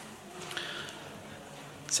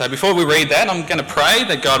So before we read that, I'm going to pray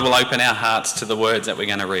that God will open our hearts to the words that we're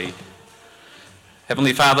going to read.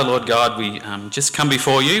 Heavenly Father, Lord God, we just come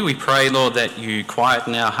before you. We pray, Lord, that you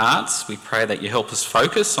quieten our hearts. We pray that you help us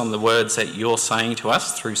focus on the words that you're saying to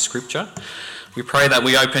us through Scripture. We pray that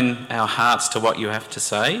we open our hearts to what you have to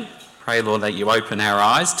say. Pray, Lord, that you open our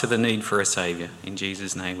eyes to the need for a Saviour. In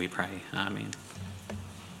Jesus' name we pray. Amen.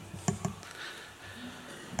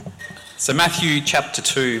 So Matthew chapter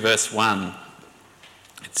 2, verse 1.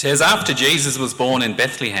 It says, after Jesus was born in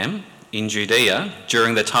Bethlehem in Judea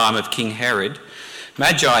during the time of King Herod,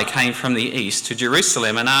 Magi came from the east to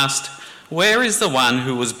Jerusalem and asked, where is the one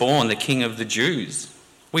who was born the King of the Jews?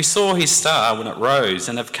 We saw his star when it rose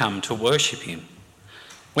and have come to worship him.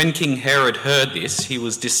 When King Herod heard this, he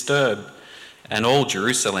was disturbed, and all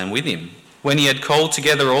Jerusalem with him. When he had called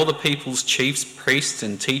together all the people's chiefs, priests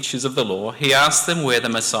and teachers of the law, he asked them where the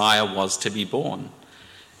Messiah was to be born.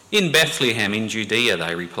 In Bethlehem in Judea,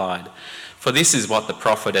 they replied, for this is what the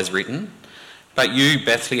prophet has written. But you,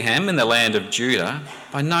 Bethlehem, in the land of Judah,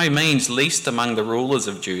 by no means least among the rulers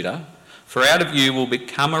of Judah, for out of you will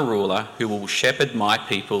become a ruler who will shepherd my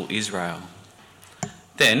people Israel.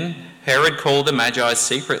 Then Herod called the Magi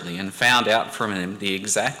secretly and found out from them the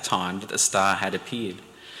exact time that the star had appeared.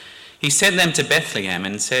 He sent them to Bethlehem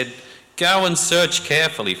and said, go and search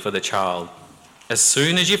carefully for the child. As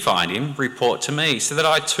soon as you find him, report to me, so that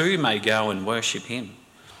I too may go and worship him.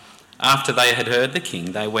 After they had heard the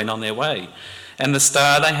king, they went on their way. And the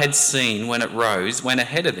star they had seen when it rose went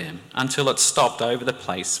ahead of them until it stopped over the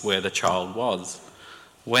place where the child was.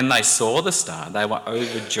 When they saw the star, they were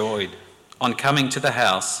overjoyed. On coming to the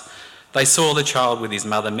house, they saw the child with his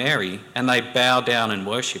mother Mary, and they bowed down and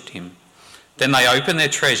worshipped him. Then they opened their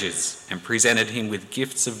treasures and presented him with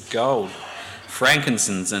gifts of gold,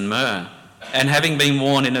 frankincense and myrrh. And having been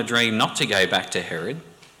warned in a dream not to go back to Herod,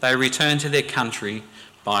 they returned to their country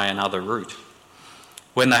by another route.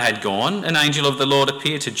 When they had gone, an angel of the Lord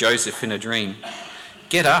appeared to Joseph in a dream.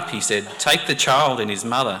 Get up, he said, take the child and his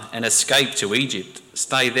mother and escape to Egypt.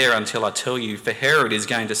 Stay there until I tell you, for Herod is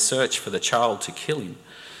going to search for the child to kill him.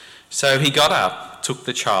 So he got up, took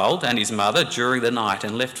the child and his mother during the night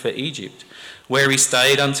and left for Egypt, where he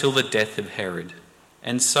stayed until the death of Herod.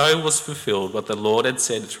 And so was fulfilled what the Lord had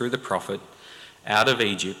said through the prophet, out of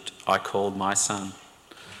Egypt I called my son.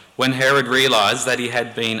 When Herod realised that he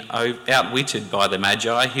had been outwitted by the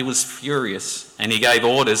Magi, he was furious, and he gave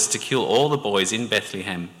orders to kill all the boys in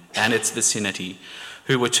Bethlehem and its vicinity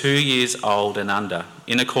who were 2 years old and under,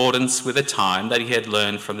 in accordance with the time that he had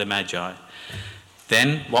learned from the Magi.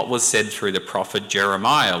 Then what was said through the prophet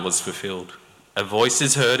Jeremiah was fulfilled. A voice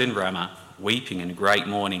is heard in Ramah, weeping in great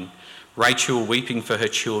mourning, Rachel weeping for her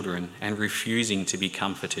children and refusing to be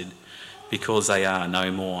comforted, because they are no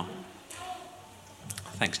more.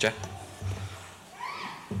 Thanks, Jack.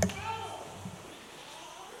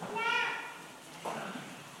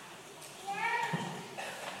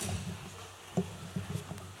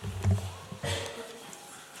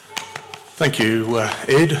 Thank you,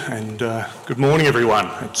 Ed, and good morning, everyone.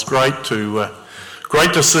 It's great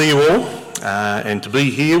to see you all and to be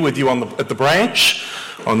here with you at the branch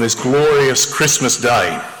on this glorious Christmas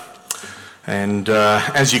day. And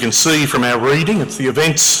as you can see from our reading, it's the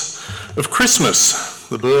events of Christmas,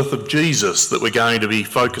 the birth of Jesus, that we're going to be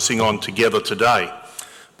focusing on together today.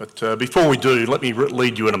 But before we do, let me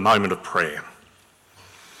lead you in a moment of prayer.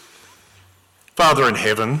 Father in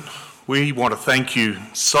heaven, we want to thank you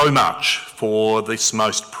so much for this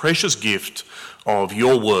most precious gift of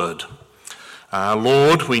your word.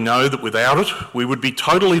 Lord, we know that without it, we would be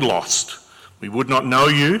totally lost. We would not know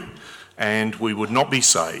you and we would not be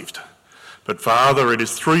saved. But Father, it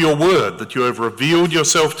is through your word that you have revealed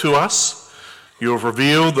yourself to us. You have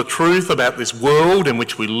revealed the truth about this world in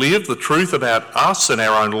which we live, the truth about us and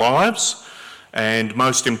our own lives, and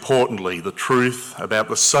most importantly, the truth about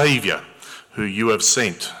the Saviour who you have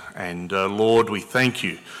sent. And Lord, we thank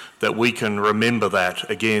you that we can remember that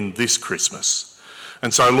again this Christmas.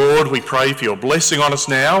 And so, Lord, we pray for your blessing on us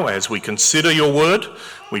now as we consider your word.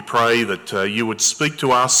 We pray that you would speak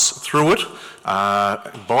to us through it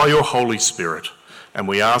by your Holy Spirit. And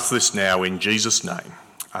we ask this now in Jesus' name.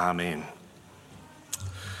 Amen.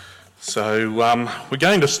 So we're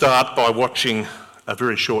going to start by watching a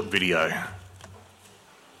very short video.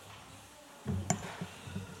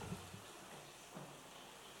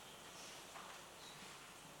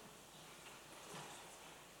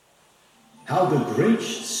 How the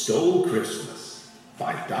Grinch Stole Christmas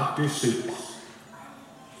by Dr. Seuss.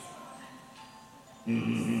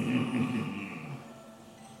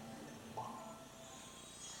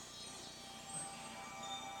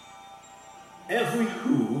 Every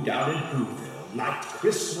Who down in Whoville liked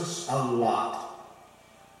Christmas a lot.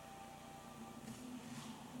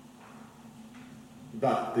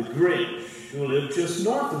 But the Grinch, who lived just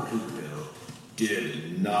north of Whoville,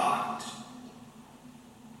 did not.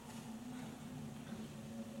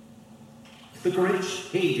 The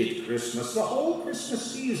Grinch hated Christmas, the whole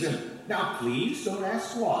Christmas season. Now, please don't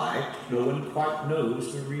ask why. No one quite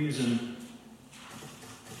knows the reason.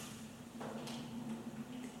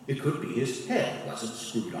 It could be his head wasn't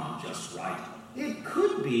screwed on just right. It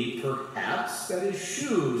could be, perhaps, that his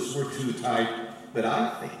shoes were too tight. But I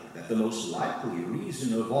think that the most likely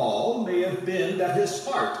reason of all may have been that his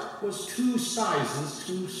heart was 2 sizes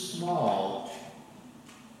too small.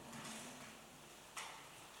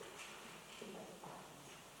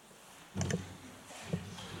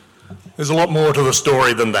 There's a lot more to the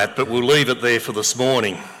story than that, but we'll leave it there for this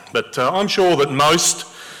morning. But I'm sure that most,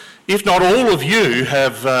 if not all of you,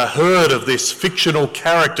 have heard of this fictional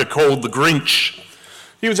character called the Grinch.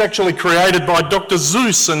 He was actually created by Dr.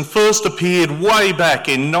 Seuss and first appeared way back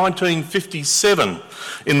in 1957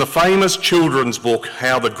 in the famous children's book,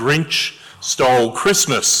 How the Grinch Stole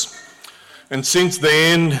Christmas. And since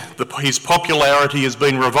then, his popularity has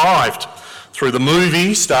been revived through the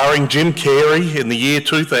movie starring Jim Carrey in the year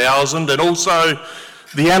 2000 and also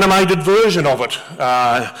the animated version of it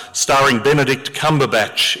starring Benedict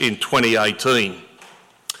Cumberbatch in 2018.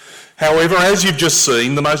 However, as you've just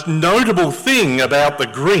seen, the most notable thing about the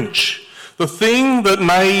Grinch, the thing that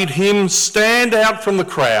made him stand out from the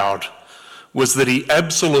crowd, was that he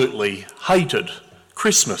absolutely hated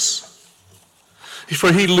Christmas.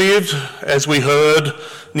 For he lived, as we heard,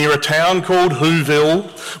 near a town called Whoville,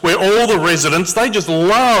 where all the residents, they just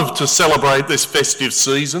loved to celebrate this festive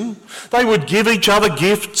season. They would give each other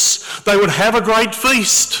gifts, they would have a great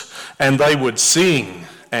feast, and they would sing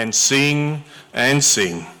and sing and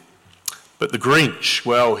sing. But the Grinch,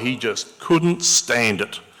 well, he just couldn't stand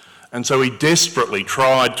it. And so he desperately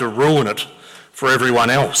tried to ruin it for everyone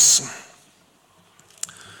else.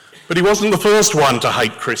 But he wasn't the first one to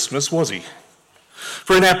hate Christmas, was he?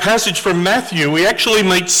 For in our passage from Matthew, we actually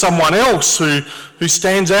meet someone else who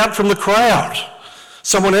stands out from the crowd.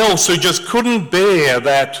 Someone else who just couldn't bear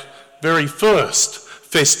that very first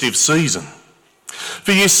festive season.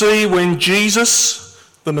 For you see, when Jesus,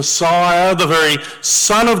 the Messiah, the very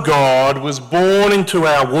Son of God, was born into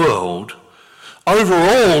our world,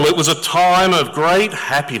 overall it was a time of great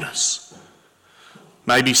happiness.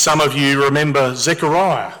 Maybe some of you remember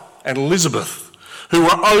Zechariah and Elizabeth, who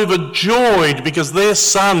were overjoyed because their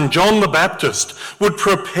son, John the Baptist, would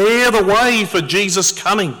prepare the way for Jesus'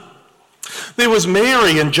 coming. There was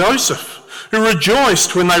Mary and Joseph, who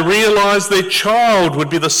rejoiced when they realised their child would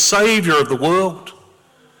be the saviour of the world.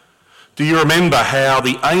 Do you remember how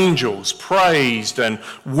the angels praised and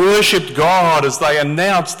worshipped God as they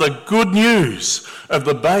announced the good news of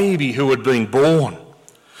the baby who had been born?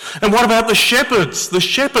 And what about the shepherds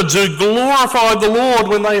who glorified the Lord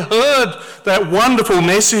when they heard that wonderful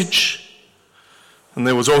message? And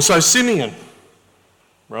there was also Simeon,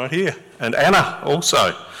 right here, and Anna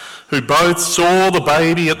also, who both saw the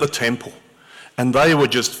baby at the temple, and they were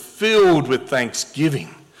just filled with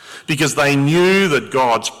thanksgiving because they knew that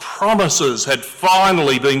God's promises had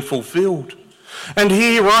finally been fulfilled. And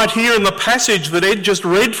here, right here in the passage that Ed just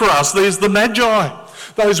read for us, there's the Magi,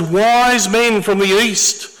 those wise men from the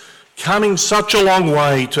east, coming such a long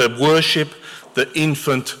way to worship the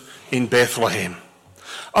infant in Bethlehem.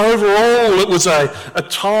 Overall, it was a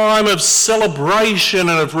time of celebration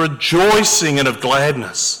and of rejoicing and of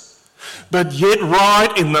gladness. But yet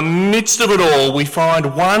right in the midst of it all, we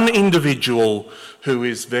find one individual who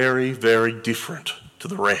is very, very different to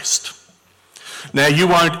the rest. Now, you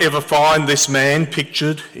won't ever find this man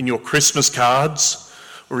pictured in your Christmas cards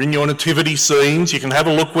or in your nativity scenes. You can have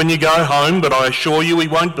a look when you go home, but I assure you he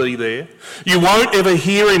won't be there. You won't ever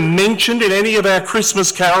hear him mentioned in any of our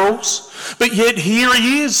Christmas carols, but yet here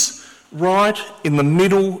he is, right in the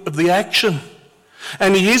middle of the action.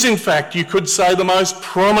 And he is, in fact, you could say, the most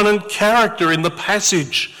prominent character in the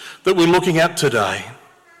passage that we're looking at today.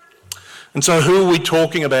 And so who are we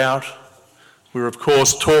talking about? We're, of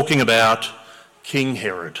course, talking about King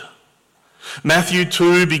Herod. Matthew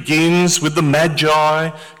 2 begins with the Magi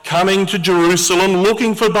coming to Jerusalem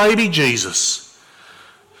looking for baby Jesus.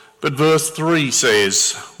 But verse 3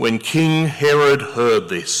 says, when King Herod heard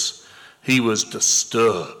this, he was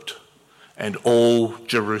disturbed, and all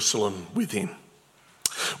Jerusalem with him.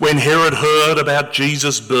 When Herod heard about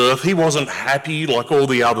Jesus' birth, he wasn't happy like all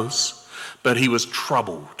the others, But he was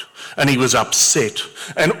troubled and he was upset.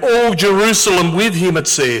 And all Jerusalem with him, it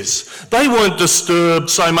says. They weren't disturbed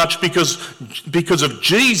so much because of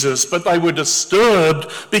Jesus, but they were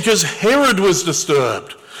disturbed because Herod was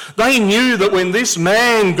disturbed. They knew that when this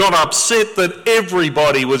man got upset that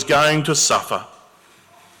everybody was going to suffer.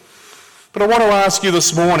 But I want to ask you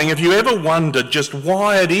this morning, have you ever wondered just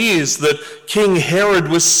why it is that King Herod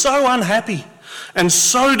was so unhappy and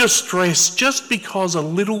so distressed just because a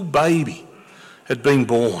little baby had been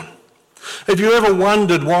born? Have you ever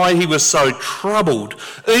wondered why he was so troubled,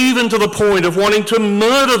 even to the point of wanting to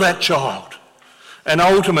murder that child and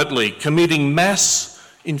ultimately committing mass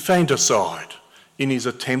infanticide in his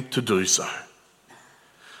attempt to do so?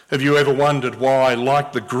 Have you ever wondered why,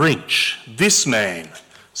 like the Grinch, this man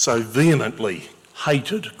so vehemently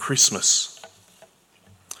hated Christmas?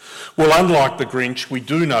 Well, unlike the Grinch, we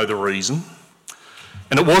do know the reason.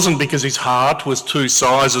 And it wasn't because his heart was 2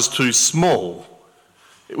 sizes too small.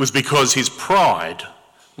 It was because his pride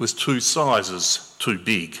was 2 sizes too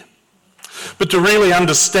big. But to really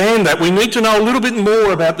understand that, we need to know a little bit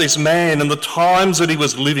more about this man and the times that he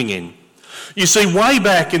was living in. You see, way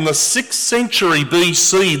back in the 6th century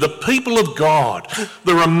BC, the people of God,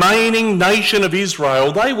 the remaining nation of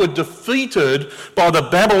Israel, they were defeated by the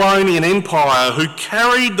Babylonian Empire, who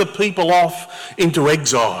carried the people off into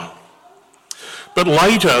exile. But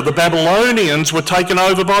later, the Babylonians were taken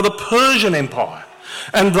over by the Persian Empire,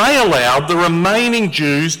 and they allowed the remaining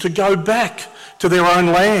Jews to go back to their own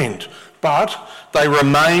land, but they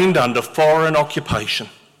remained under foreign occupation.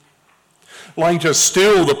 Later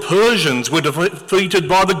still, the Persians were defeated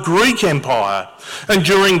by the Greek Empire, and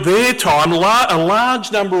during their time, a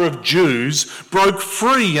large number of Jews broke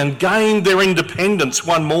free and gained their independence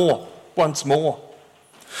once more.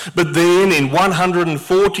 But then in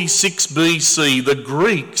 146 BC, the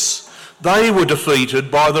Greeks, they were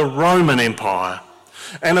defeated by the Roman Empire.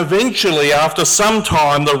 And eventually, after some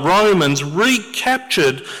time, the Romans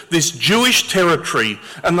recaptured this Jewish territory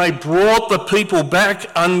and they brought the people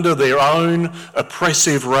back under their own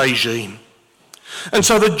oppressive regime. And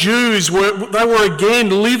so the Jews were again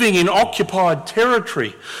living in occupied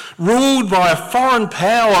territory, ruled by a foreign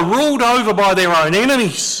power, ruled over by their own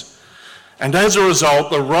enemies. And as a result,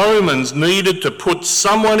 the Romans needed to put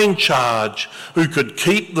someone in charge who could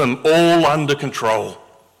keep them all under control.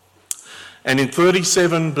 And in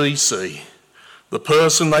 37 BC, the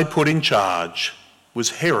person they put in charge was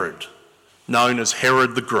Herod, known as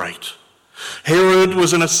Herod the Great. Herod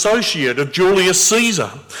was an associate of Julius Caesar.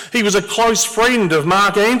 He was a close friend of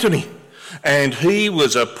Mark Antony, and he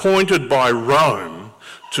was appointed by Rome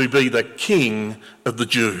to be the king of the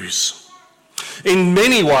Jews. In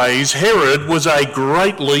many ways, Herod was a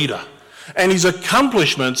great leader, and his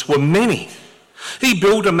accomplishments were many. He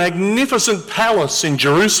built a magnificent palace in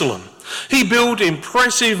Jerusalem. He built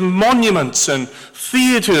impressive monuments and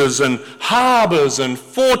theatres and harbours and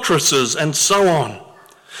fortresses and so on.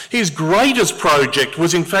 His greatest project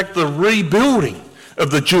was in fact the rebuilding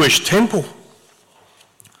of the Jewish temple.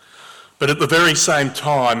 But at the very same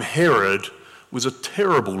time, Herod was a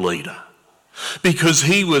terrible leader because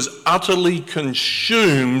he was utterly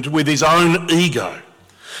consumed with his own ego.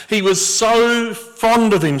 He was so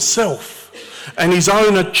fond of himself and his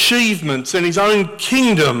own achievements and his own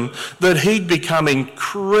kingdom that he'd become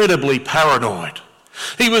incredibly paranoid.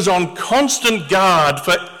 He was on constant guard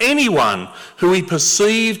for anyone who he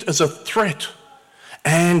perceived as a threat,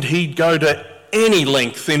 and he'd go to any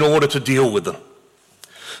length in order to deal with them.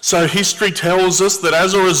 So history tells us that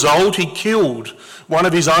as a result, he killed one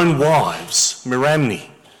of his own wives, Miramne,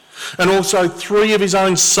 and also 3 of his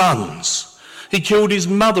own sons. He killed his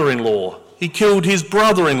mother-in-law. He killed his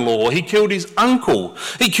brother-in-law, he killed his uncle,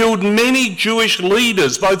 he killed many Jewish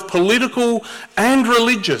leaders, both political and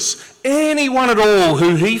religious, anyone at all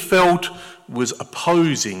who he felt was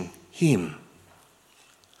opposing him.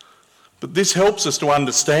 But this helps us to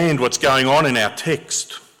understand what's going on in our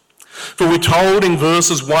text. For we're told in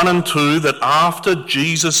verses 1 and 2 that after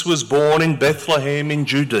Jesus was born in Bethlehem in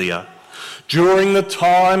Judea, during the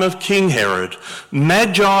time of King Herod,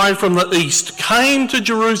 Magi from the east came to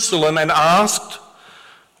Jerusalem and asked,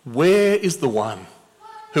 "Where is the one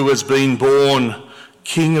who has been born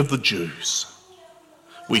King of the Jews?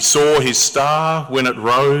 We saw his star when it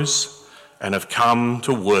rose and have come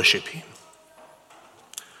to worship him."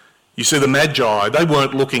 You see, the Magi, they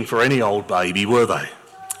weren't looking for any old baby, were they?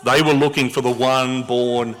 They were looking for the one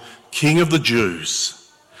born King of the Jews.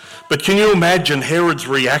 But can you imagine Herod's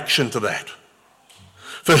reaction to that?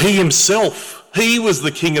 For he himself He was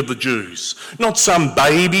the King of the Jews, not some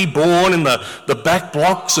baby born in the back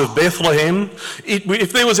blocks of Bethlehem.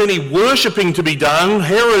 If there was any worshipping to be done,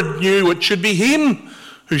 Herod knew it should be him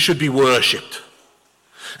who should be worshipped.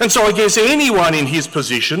 And so I guess anyone in his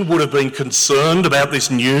position would have been concerned about this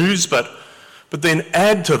news, but then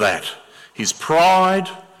add to that his pride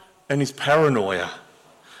and his paranoia.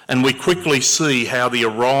 And we quickly see how the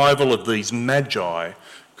arrival of these magi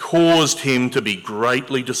caused him to be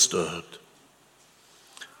greatly disturbed.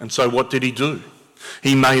 And so what did he do?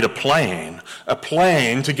 He made a plan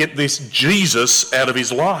to get this Jesus out of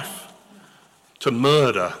his life, to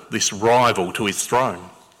murder this rival to his throne.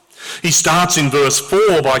 He starts in verse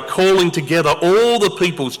 4 by calling together all the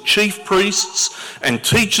people's chief priests and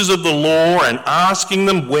teachers of the law and asking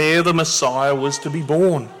them where the Messiah was to be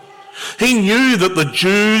born. He knew that the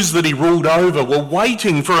Jews that he ruled over were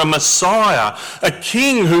waiting for a Messiah, a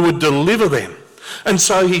king who would deliver them. And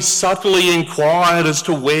so he subtly inquired as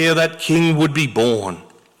to where that king would be born.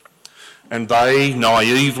 And they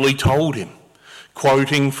naively told him,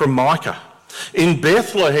 quoting from Micah, "In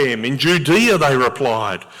Bethlehem, in Judea," they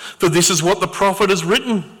replied, "for this is what the prophet has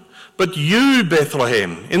written. But you,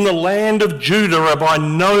 Bethlehem, in the land of Judah, are by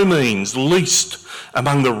no means least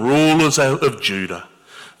among the rulers of Judah.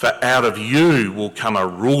 For out of you will come a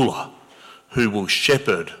ruler who will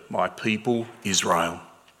shepherd my people Israel."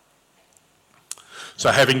 So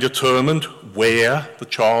having determined where the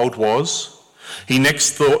child was, he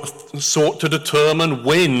next sought to determine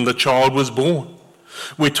when the child was born.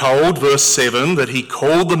 We're told, verse 7, that he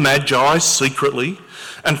called the Magi secretly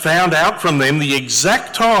and found out from them the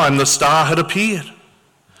exact time the star had appeared.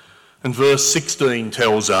 And verse 16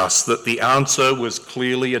 tells us that the answer was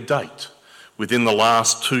clearly a date within the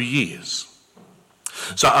last 2 years.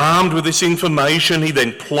 So armed with this information, he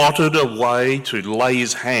then plotted a way to lay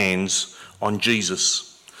his hands on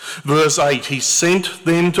Jesus. Verse 8, he sent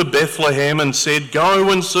them to Bethlehem and said, "Go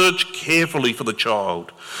and search carefully for the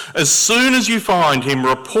child. As soon as you find him,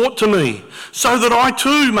 report to me, so that I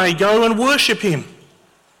too may go and worship him."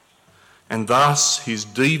 And thus his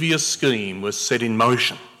devious scheme was set in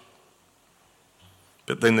motion.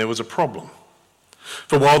 But then there was a problem.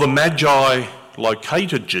 For while the Magi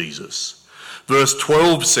located Jesus, verse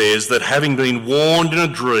 12 says that having been warned in a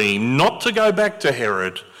dream not to go back to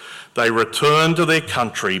Herod, they returned to their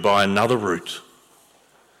country by another route.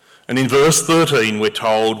 And in verse 13 we're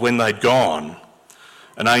told when they'd gone,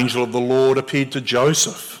 an angel of the Lord appeared to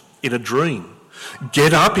Joseph in a dream.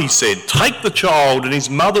 "Get up," he said, "take the child and his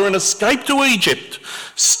mother and escape to Egypt.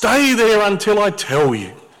 Stay there until I tell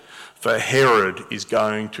you, for Herod is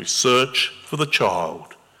going to search for the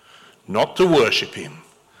child, not to worship him,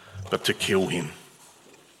 but to kill him."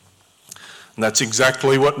 And that's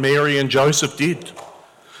exactly what Mary and Joseph did,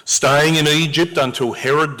 staying in Egypt until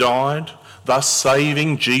Herod died, thus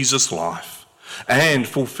saving Jesus' life, and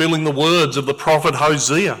fulfilling the words of the prophet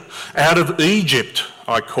Hosea, "Out of Egypt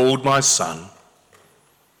I called my son."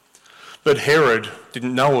 But Herod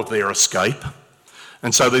didn't know of their escape,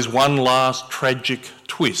 and so there's one last tragic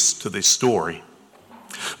twist to this story.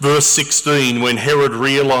 Verse 16, when Herod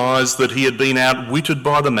realised that he had been outwitted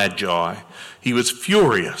by the Magi, he was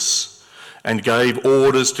furious and gave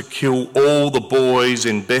orders to kill all the boys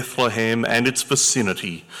in Bethlehem and its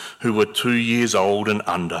vicinity who were 2 years old and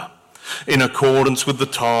under, in accordance with the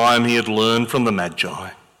time he had learned from the Magi.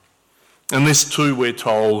 And this too, we're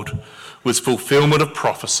told, was fulfilment of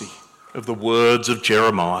prophecy, of the words of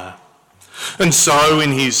Jeremiah. And so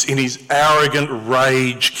in his arrogant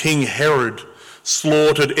rage, King Herod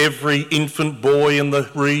slaughtered every infant boy in the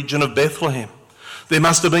region of Bethlehem. There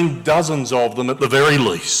must have been dozens of them at the very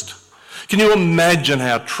least. Can you imagine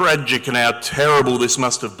how tragic and how terrible this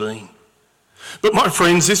must have been? But my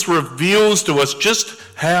friends, this reveals to us just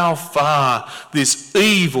how far this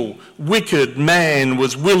evil, wicked man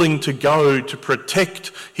was willing to go to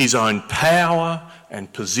protect his own power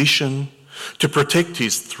and position, to protect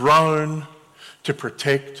his throne, to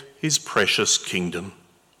protect his precious kingdom.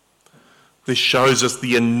 This shows us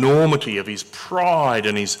the enormity of his pride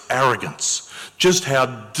and his arrogance, just how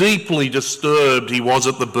deeply disturbed he was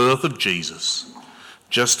at the birth of Jesus,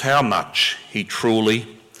 just how much he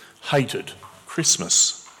truly hated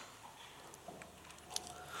Christmas.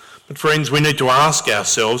 But friends, we need to ask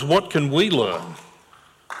ourselves, what can we learn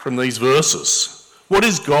from these verses? What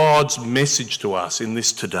is God's message to us in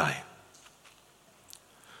this today?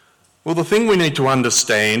 Well, the thing we need to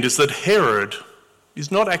understand is that Herod is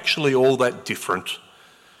not actually all that different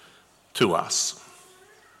to us.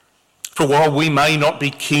 For while we may not be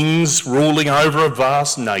kings ruling over a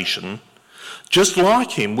vast nation, just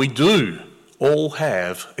like him, we do all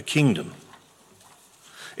have a kingdom.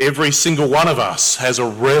 Every single one of us has a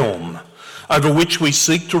realm over which we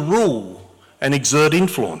seek to rule and exert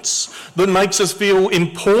influence, that makes us feel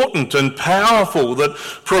important and powerful, that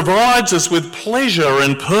provides us with pleasure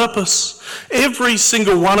and purpose. Every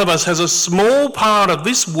single one of us has a small part of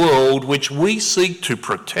this world which we seek to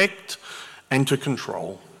protect and to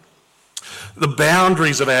control. The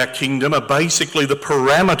boundaries of our kingdom are basically the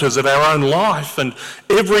parameters of our own life and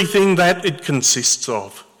everything that it consists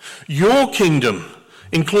of. Your kingdom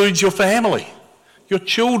includes your family, your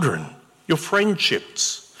children, your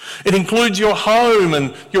friendships. It includes your home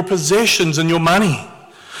and your possessions and your money,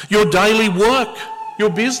 your daily work, your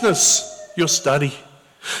business, your study.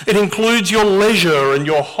 It includes your leisure and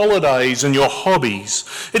your holidays and your hobbies.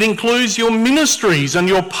 It includes your ministries and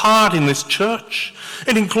your part in this church.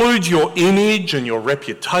 It includes your image and your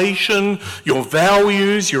reputation, your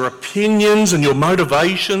values, your opinions and your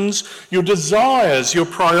motivations, your desires, your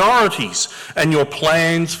priorities and your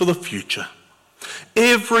plans for the future.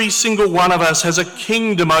 Every single one of us has a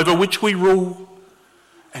kingdom over which we rule.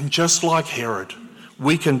 And just like Herod,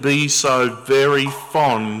 we can be so very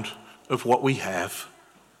fond of what we have,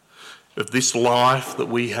 of this life that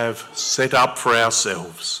we have set up for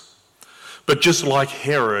ourselves. But just like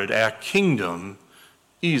Herod, our kingdom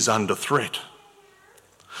is under threat.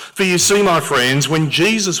 For you see, my friends, when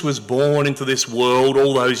Jesus was born into this world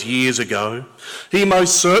all those years ago, he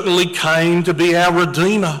most certainly came to be our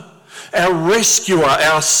Redeemer, our rescuer,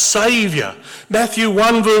 our saviour. Matthew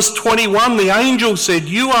 1 verse 21, the angel said,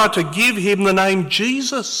 "You are to give him the name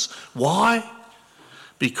Jesus." Why?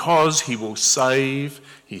 Because he will save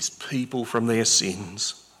his people from their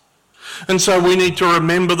sins. And so we need to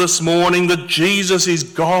remember this morning that Jesus is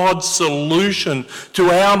God's solution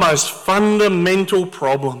to our most fundamental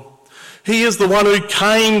problem. He is the one who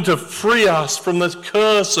came to free us from the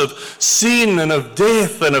curse of sin and of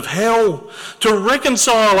death and of hell, to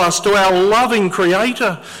reconcile us to our loving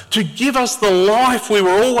Creator, to give us the life we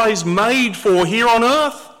were always made for here on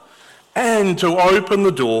earth, and to open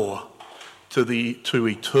the door to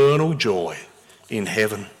eternal joy in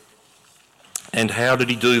heaven. And how did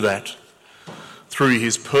he do that? Through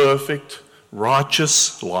his perfect,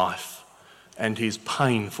 righteous life and his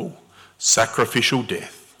painful, sacrificial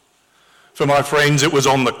death. For my friends, it was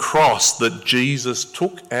on the cross that Jesus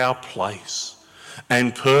took our place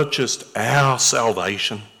and purchased our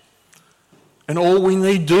salvation. And all we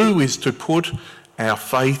need do is to put our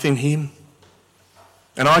faith in him.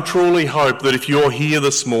 And I truly hope that if you're here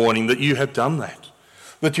this morning, that you have done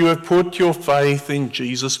that you have put your faith in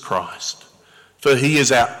Jesus Christ. For he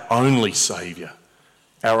is our only Saviour,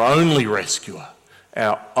 our only rescuer,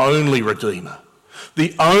 our only Redeemer,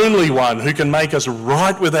 the only one who can make us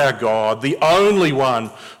right with our God, the only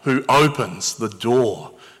one who opens the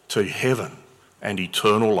door to heaven and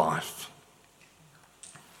eternal life.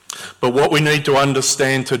 But what we need to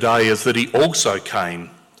understand today is that he also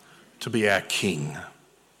came to be our King.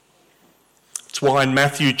 It's why in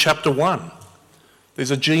Matthew chapter 1,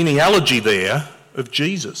 there's a genealogy there of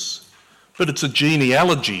Jesus, but it's a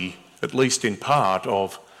genealogy, at least in part,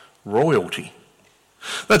 of royalty.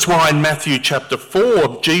 That's why in Matthew chapter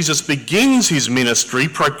 4, Jesus begins his ministry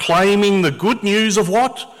proclaiming the good news of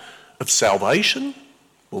what? Of salvation?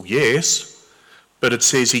 Well, yes, but it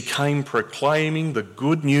says he came proclaiming the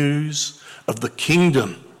good news of the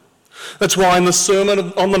kingdom. That's why in the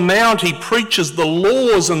Sermon on the Mount he preaches the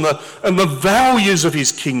laws and the values of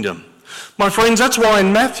his kingdom. My friends, that's why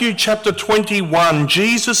in Matthew chapter 21,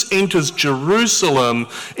 Jesus enters Jerusalem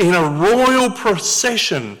in a royal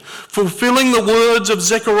procession, fulfilling the words of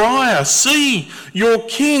Zechariah. "See, your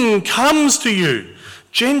king comes to you,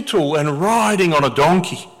 gentle and riding on a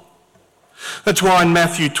donkey." That's why in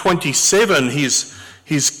Matthew 27,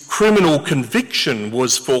 his criminal conviction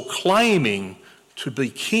was for claiming to be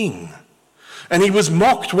king. And he was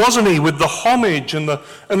mocked, wasn't he, with the homage and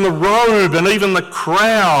the robe and even the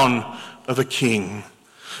crown of a king.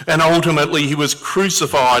 And ultimately he was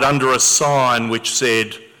crucified under a sign which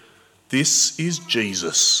said, "This is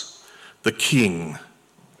Jesus, the King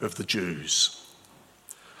of the Jews."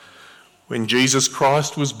 When Jesus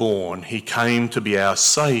Christ was born, he came to be our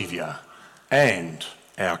Saviour and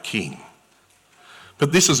our King.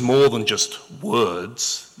 But this is more than just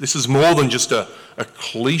words. This is more than just a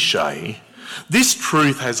cliche. This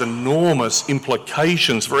truth has enormous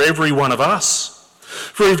implications for every one of us.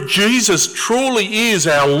 For if Jesus truly is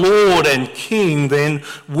our Lord and King, then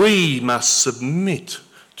we must submit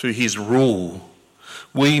to his rule.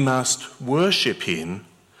 We must worship him.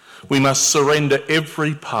 We must surrender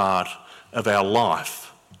every part of our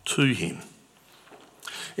life to him.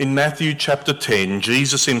 In Matthew chapter 10,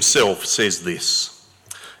 Jesus himself says this,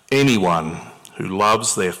 "Anyone who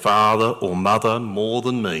loves their father or mother more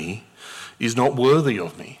than me is not worthy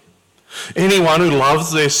of me. Anyone who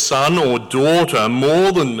loves their son or daughter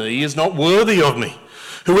more than me is not worthy of me.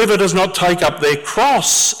 Whoever does not take up their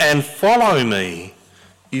cross and follow me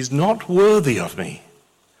is not worthy of me.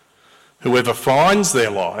 Whoever finds their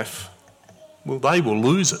life, well, they will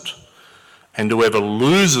lose it. And whoever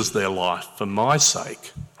loses their life for my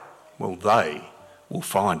sake, well, they will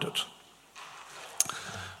find it.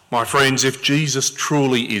 My friends, if Jesus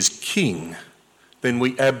truly is King, then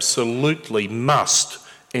we absolutely must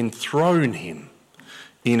enthrone him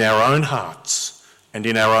in our own hearts and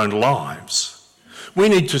in our own lives. We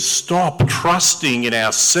need to stop trusting in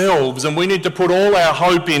ourselves and we need to put all our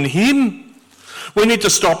hope in him. We need to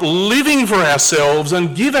stop living for ourselves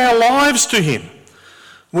and give our lives to him.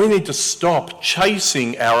 We need to stop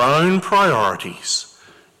chasing our own priorities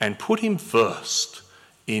and put him first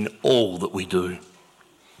in all that we do.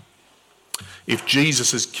 If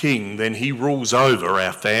Jesus is King, then he rules over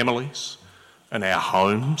our families and our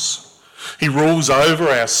homes. He rules over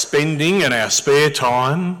our spending and our spare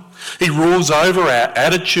time. He rules over our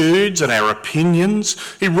attitudes and our opinions.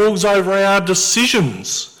 He rules over our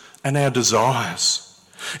decisions and our desires.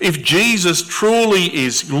 If Jesus truly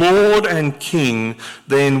is Lord and King,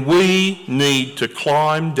 then we need to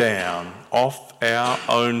climb down off our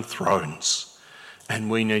own thrones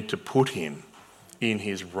and we need to put him in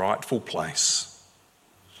his rightful place.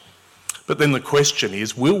 But then the question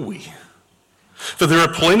is, will we? For there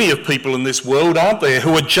are plenty of people in this world, aren't there,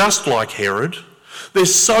 who are just like Herod. They're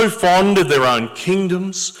so fond of their own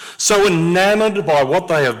kingdoms, so enamoured by what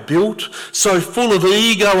they have built, so full of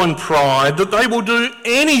ego and pride that they will do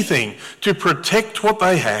anything to protect what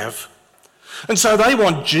they have. And so they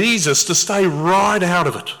want Jesus to stay right out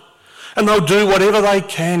of it. And they'll do whatever they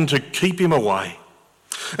can to keep him away.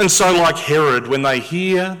 And so like Herod, when they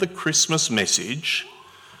hear the Christmas message,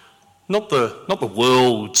 not the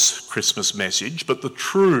world's Christmas message, but the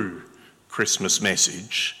true Christmas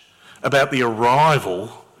message about the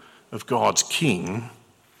arrival of God's King,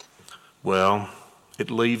 well, it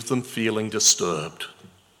leaves them feeling disturbed.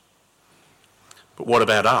 But what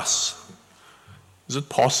about us? Is it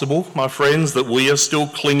possible, my friends, that we are still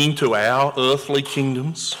clinging to our earthly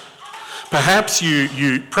kingdoms? Perhaps you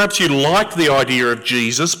like the idea of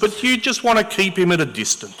Jesus, but you just want to keep him at a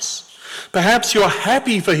distance. Perhaps you're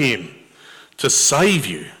happy for him to save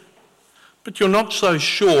you, but you're not so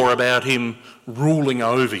sure about him ruling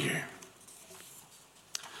over you.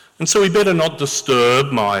 And so we better not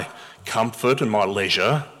disturb my comfort and my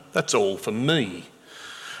leisure. That's all for me.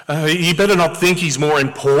 You better not think he's more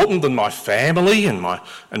important than my family and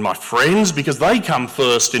my friends, because they come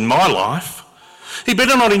first in my life. He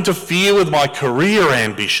better not interfere with my career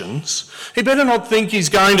ambitions. He better not think he's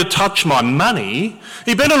going to touch my money.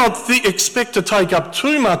 He better not expect to take up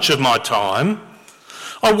too much of my time.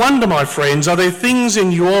 I wonder, my friends, are there things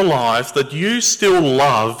in your life that you still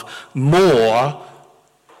love more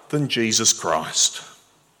than Jesus Christ,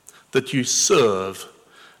 that you serve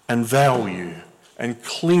and value and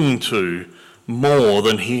cling to more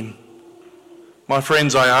than him? My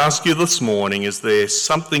friends, I ask you this morning, is there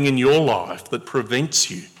something in your life that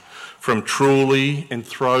prevents you from truly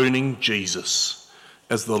enthroning Jesus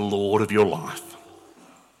as the Lord of your life?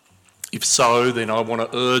 If so, then I want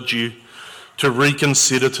to urge you to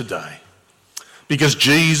reconsider today, because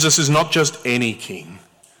Jesus is not just any king.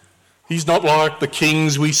 He's not like the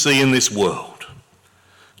kings we see in this world.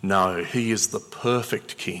 No, he is the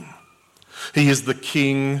perfect king. He is the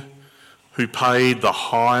king who paid the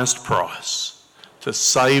highest price to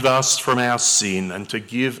save us from our sin and to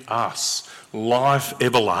give us life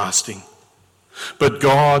everlasting. But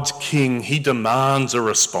God's King, he demands a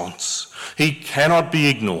response. He cannot be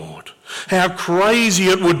ignored. How crazy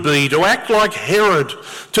it would be to act like Herod,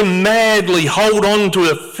 to madly hold on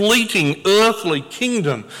to a fleeting earthly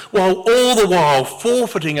kingdom while all the while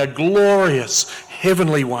forfeiting a glorious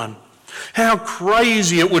heavenly one. How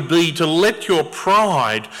crazy it would be to let your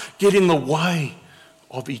pride get in the way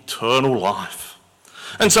of eternal life.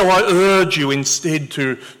 And so I urge you instead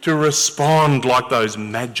to respond like those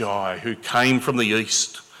magi who came from the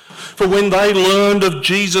east. For when they learned of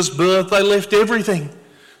Jesus' birth, they left everything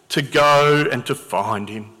to go and to find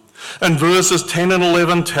him. And verses 10 and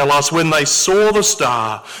 11 tell us when they saw the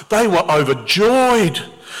star, they were overjoyed.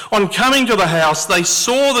 On coming to the house, they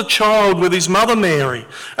saw the child with his mother Mary,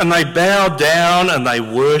 and they bowed down and they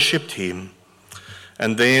worshipped him.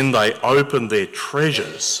 And then they opened their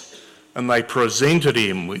treasures and they presented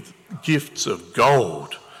him with gifts of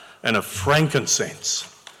gold and of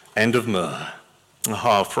frankincense and of myrrh.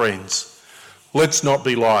 Ah, friends, let's not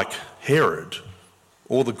be like Herod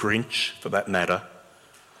or the Grinch for that matter.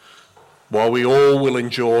 While we all will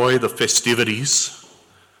enjoy the festivities,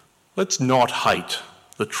 let's not hate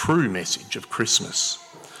the true message of Christmas.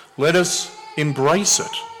 Let us embrace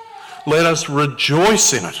it. Let us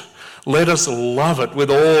rejoice in it. Let us love it with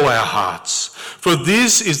all our hearts. For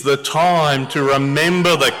this is the time to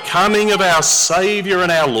remember the coming of our Saviour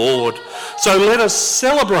and our Lord. So let us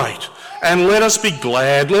celebrate and let us be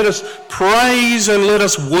glad. Let us praise and let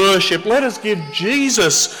us worship. Let us give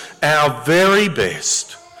Jesus our very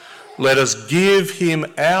best. Let us give him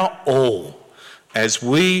our all as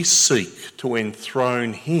we seek to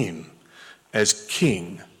enthrone him as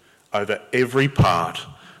King over every part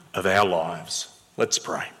of our lives. Let's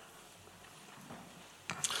pray.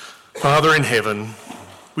 Father in heaven,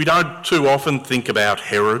 we don't too often think about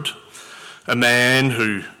Herod, a man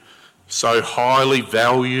who so highly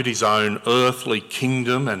valued his own earthly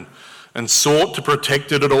kingdom and sought to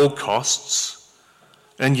protect it at all costs.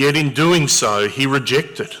 And yet in doing so, he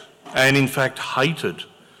rejected and in fact hated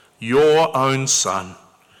your own Son,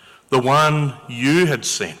 the one you had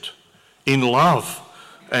sent in love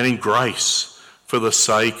and in grace for the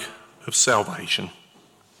sake of salvation.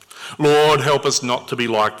 Lord, help us not to be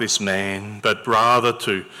like this man, but rather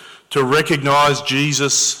to recognise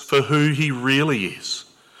Jesus for who he really is.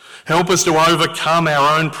 Help us to overcome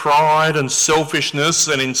our own pride and selfishness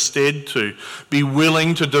and instead to be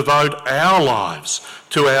willing to devote our lives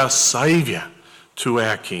to our Saviour, to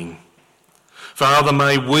our King. Father,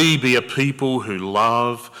 may we be a people who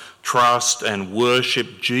love, trust and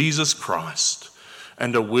worship Jesus Christ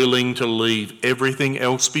and are willing to leave everything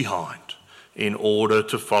else behind in order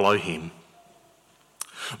to follow him.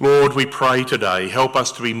 Lord, we pray today, help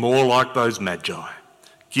us to be more like those Magi,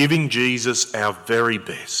 giving Jesus our very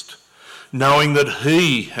best, knowing that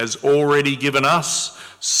he has already given us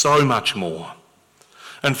so much more.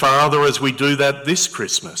 And Father, as we do that this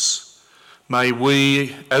Christmas, may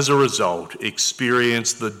we, as a result,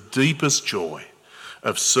 experience the deepest joy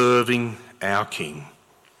of serving our King.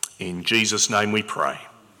 In Jesus' name we pray.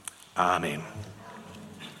 Amen.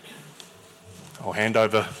 I'll hand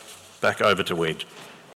back over to Ed.